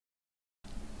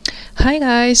Hi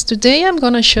guys, today I'm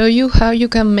gonna show you how you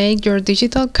can make your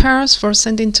digital cards for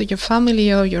sending to your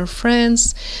family or your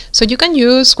friends. So you can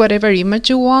use whatever image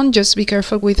you want, just be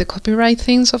careful with the copyright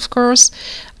things, of course.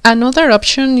 Another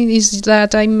option is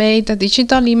that I made the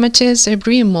digital images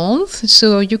every month,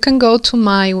 so you can go to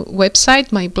my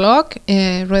website, my blog,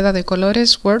 Rueda de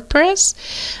Colores WordPress,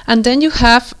 and then you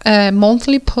have a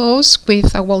monthly post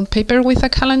with a wallpaper with a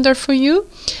calendar for you,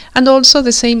 and also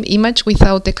the same image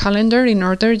without the calendar in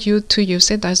order you to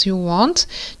use it as you want,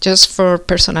 just for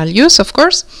personal use, of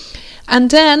course. And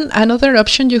then another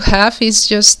option you have is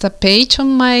just a page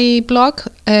on my blog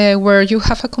where you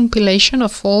have a compilation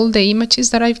of all the images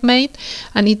that I've made,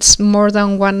 and it's more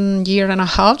than 1.5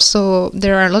 years, so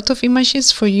there are a lot of images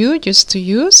for you just to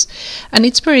use, and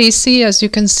it's very easy. As you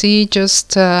can see,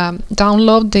 just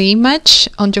download the image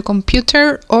on your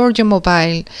computer or your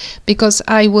mobile, because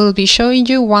I will be showing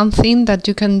you one thing that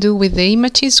you can do with the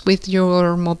images with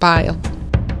your mobile.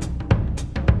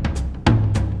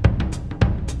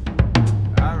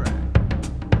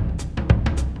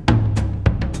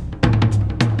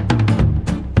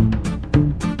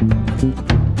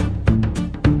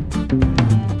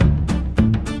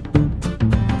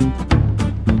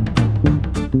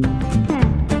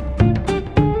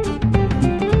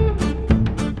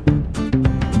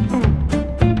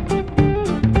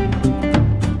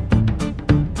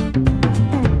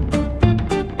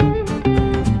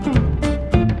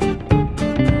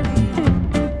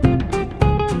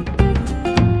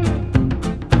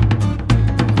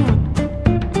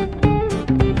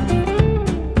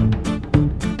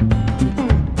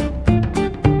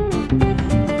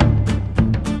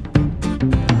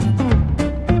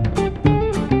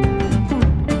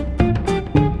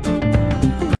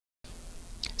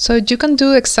 So you can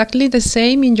do exactly the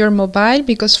same in your mobile,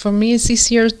 because for me it's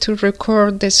easier to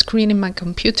record the screen in my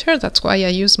computer. That's why I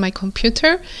use my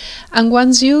computer. And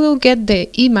once you get the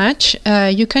image,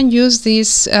 you can use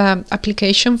this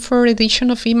application for edition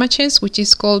of images, which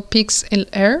is called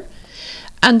Pixrl.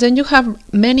 And then you have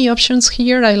many options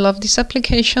here. I love this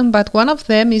application, but one of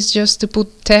them is just to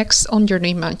put text on your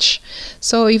image.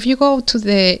 So if you go to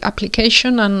the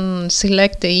application and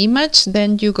select the image,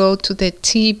 then you go to the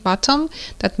T button,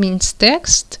 that means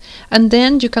text, and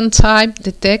then you can type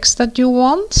the text that you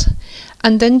want,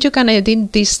 and then you can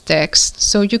edit this text.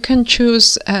 So you can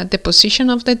choose the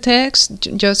position of the text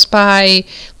just by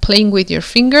playing with your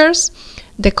fingers,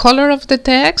 the color of the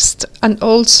text, and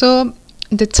also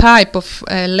the type of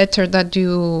letter that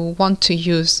you want to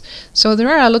use. So there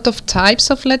are a lot of types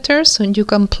of letters, and you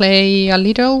can play a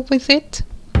little with it.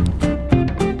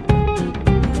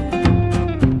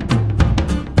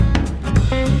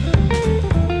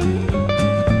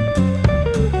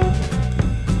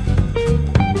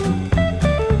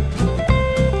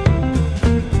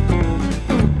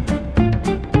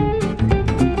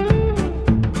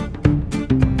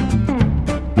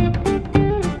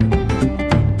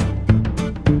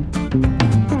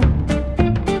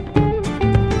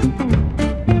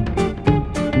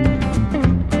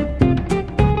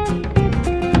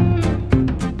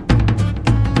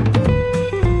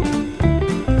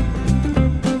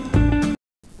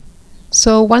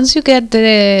 So once you get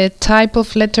the type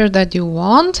of letter that you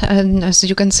want, and as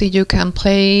you can see, you can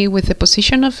play with the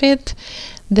position of it,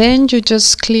 then you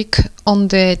just click on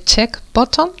the check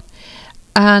button,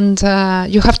 and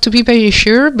you have to be very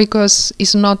sure because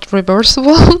it's not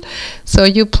reversible. So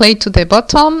you play to the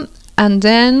bottom, and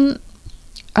then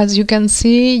as you can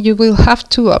see, you will have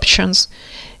two options.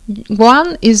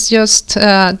 One is just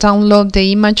download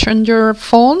the image on your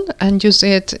phone and use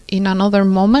it in another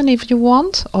moment if you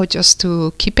want, or just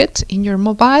to keep it in your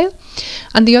mobile.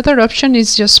 And the other option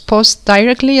is just post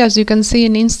directly, as you can see,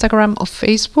 in Instagram or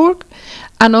Facebook.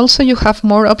 And also you have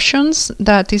more options,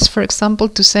 that is, for example,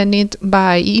 to send it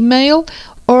by email,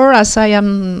 or as I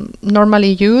am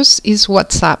normally use, is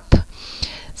WhatsApp.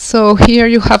 So here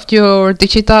you have your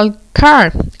digital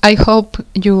card. I hope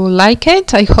you like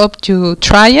it. I hope you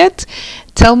try it.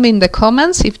 Tell me in the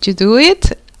comments if you do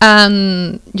it,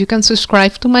 and you can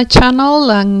subscribe to my channel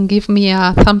and give me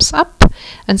a thumbs up,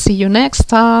 and see you next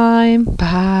time.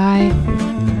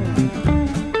 Bye.